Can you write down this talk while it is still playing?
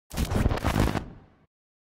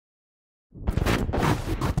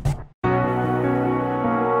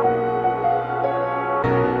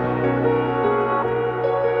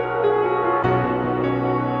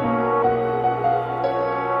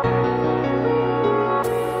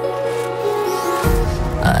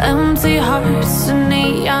Empty hearts and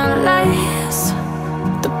neon lights,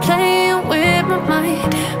 they're playing with my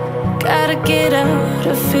mind. Gotta get out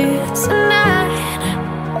of here tonight.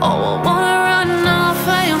 Oh, I wanna run off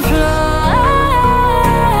and fly,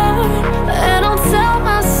 and I'll tell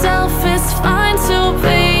myself it's fine to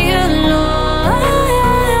be alone,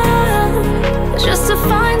 just to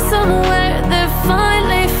find somewhere that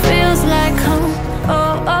finally feels like home.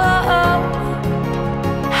 Oh, oh, oh.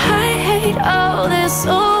 I hate all this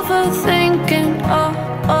overthinking. Oh,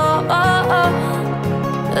 oh, oh, oh.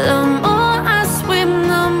 The more I swim,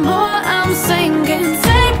 the more I'm sinking.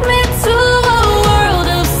 Take me to a world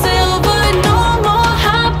of silver. No more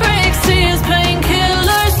heartbreaks, tears,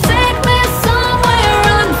 painkillers. Take me somewhere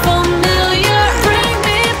unfamiliar. Bring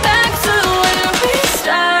me back to where we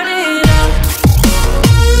started out.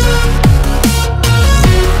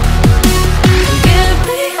 Get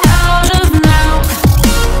me out of now,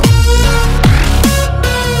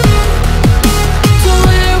 to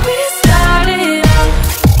where we started out.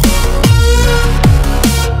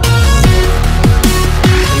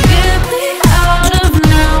 Get me out of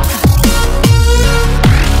now,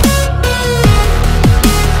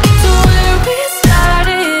 to where we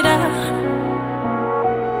started out.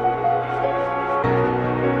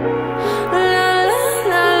 La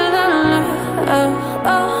la la la, oh,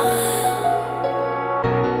 oh.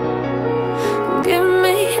 Get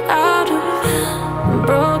me out of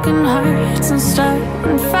broken hearts and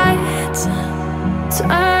starting fights,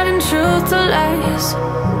 turning truth to lies.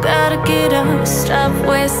 Gotta get up, stop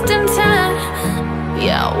wasting time.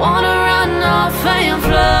 Yeah, I wanna run off and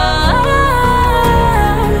fly,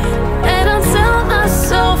 and I'll tell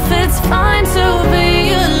myself it's fine to be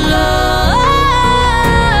alone,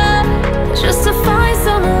 just to find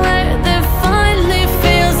somewhere that finally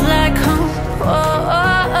feels like home. Oh,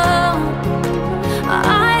 oh, oh.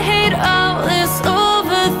 I hate all this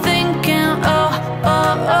overthinking. Oh,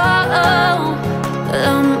 oh, oh, oh.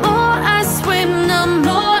 The more I swim, the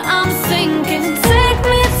more I'm sinking. Take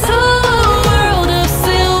me to a world of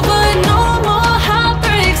silver. No more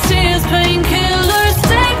heartbreaks, tears, painkillers.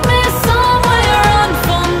 Take me somewhere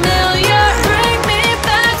unfamiliar. Bring me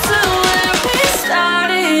back to where we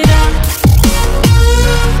started out.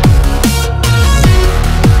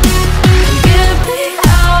 Get me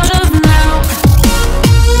out of now,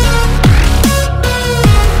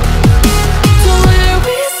 to where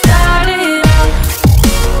we started out.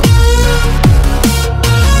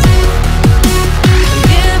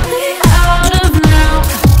 Get me out of now,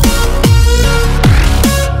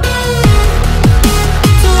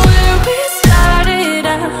 to where we started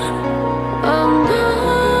out. Oh no,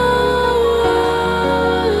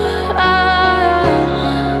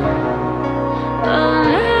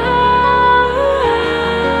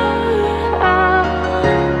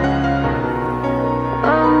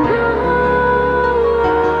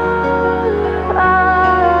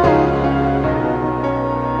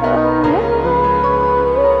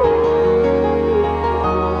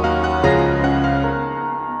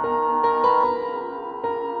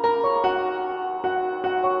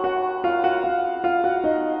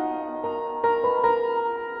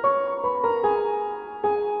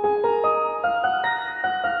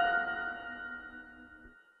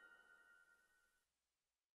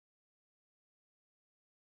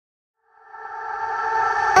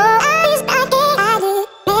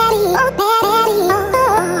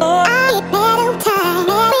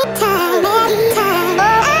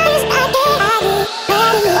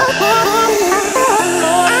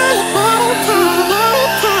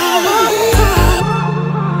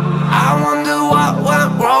 I wonder what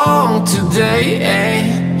went wrong today, eh?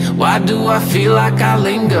 Why do I feel like I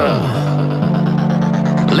linger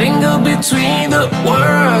between the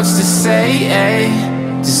words to say, eh?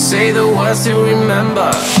 To say the words to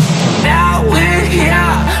remember. Now we're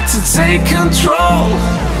here to take control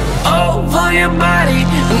over your body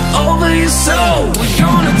and over your soul. We're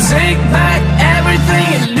gonna take back everything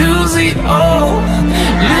and lose it all.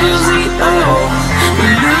 Lose it all.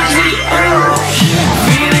 Lose it all.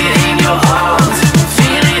 Feel it in your arms,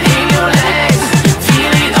 feel it in your legs,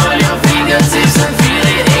 feel it on your fingertips and feel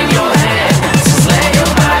it in your head. Just let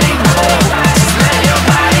your body go, just let your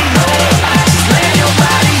body go, just let your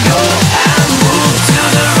body go and move to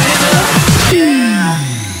the rhythm.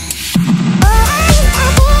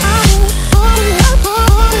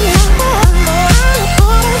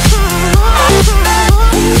 Oh,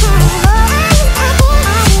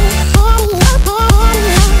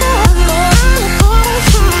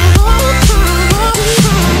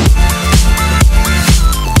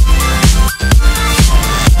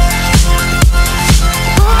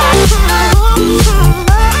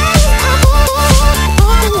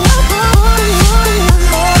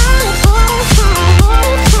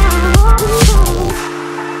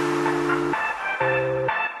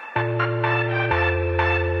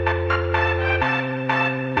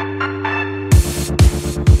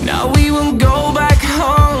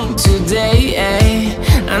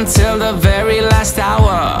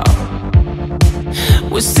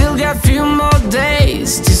 We still got few more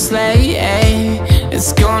days to slay.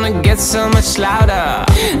 It's gonna get so much louder.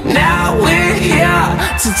 Now we're here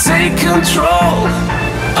to take control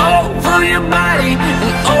over your body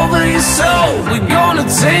and over your soul. We're gonna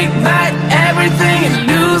take back everything and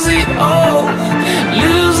lose it all.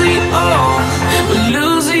 Lose it all,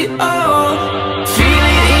 lose it all. Feel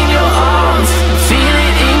it in your arms, feel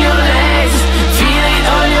it in your legs, feel it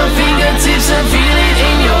on your fingertips and feel it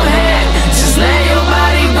in your head. Just let your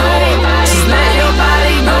body go, just let your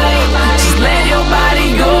body go, just let your body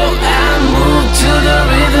go and move to the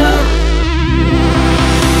rhythm.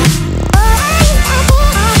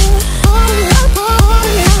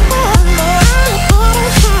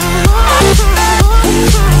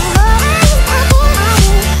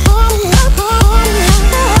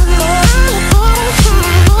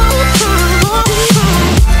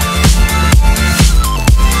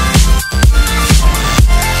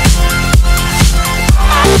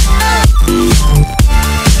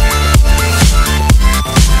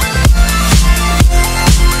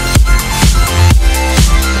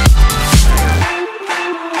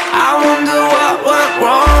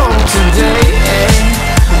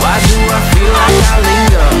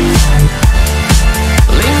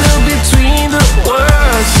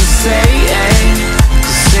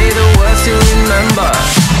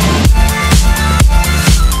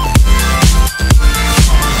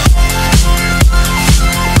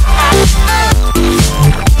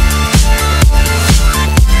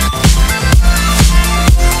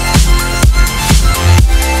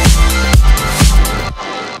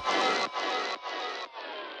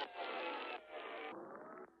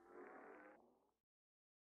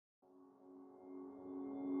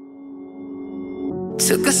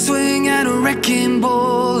 Took a swing at a wrecking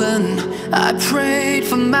ball and I prayed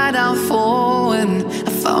for my downfall, and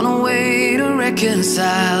I found a way to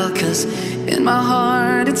reconcile, 'cause in my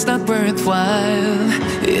heart it's not worthwhile.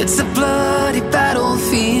 It's a bloody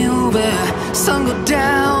battlefield where some go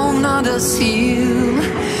down, others heal.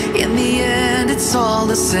 In the end it's all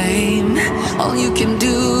the same. All you can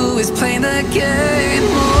do is play the game.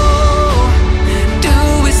 Oh, do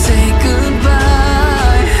we say goodbye?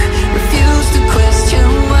 Refuse to question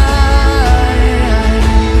why.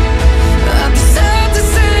 I'm sad to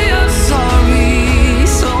say I'm sorry,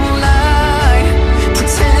 so lie.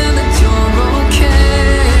 Pretend that you're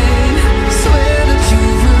okay. Swear that you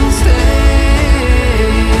will stay.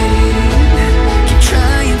 Keep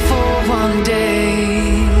trying for one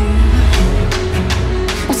day.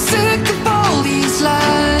 I'm sick of all these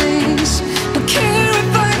lies. Don't care if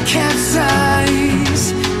I capsize.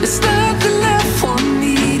 There's nothing left for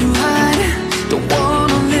me to hide. Don't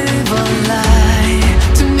wanna live a lie.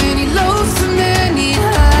 Too many lows, too many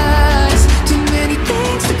highs, too many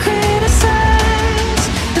things to criticize,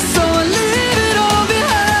 and so I leave it all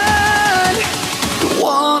behind. Don't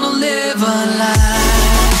wanna live a lie.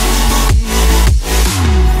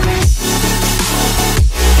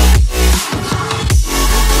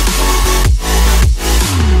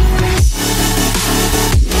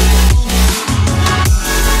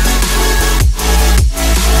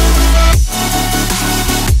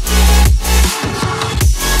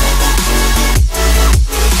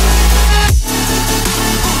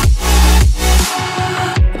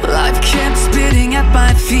 Life kept spitting at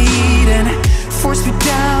my feet and forced me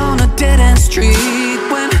down a dead-end street,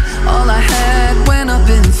 when all I had went up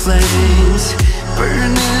in flames,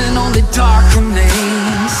 burning only dark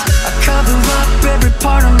remains. I cover up every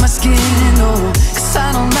part of my skin, oh, 'cause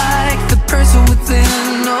I don't like the person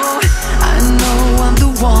within. Oh, I know I'm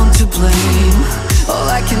the one to blame. All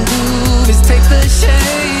I can do is take the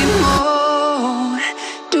shame. Oh,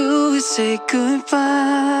 do we say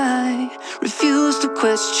goodbye? Refuse to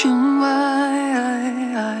question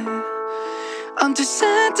why. I'm too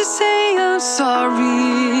sad to say I'm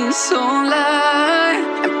sorry, so lie.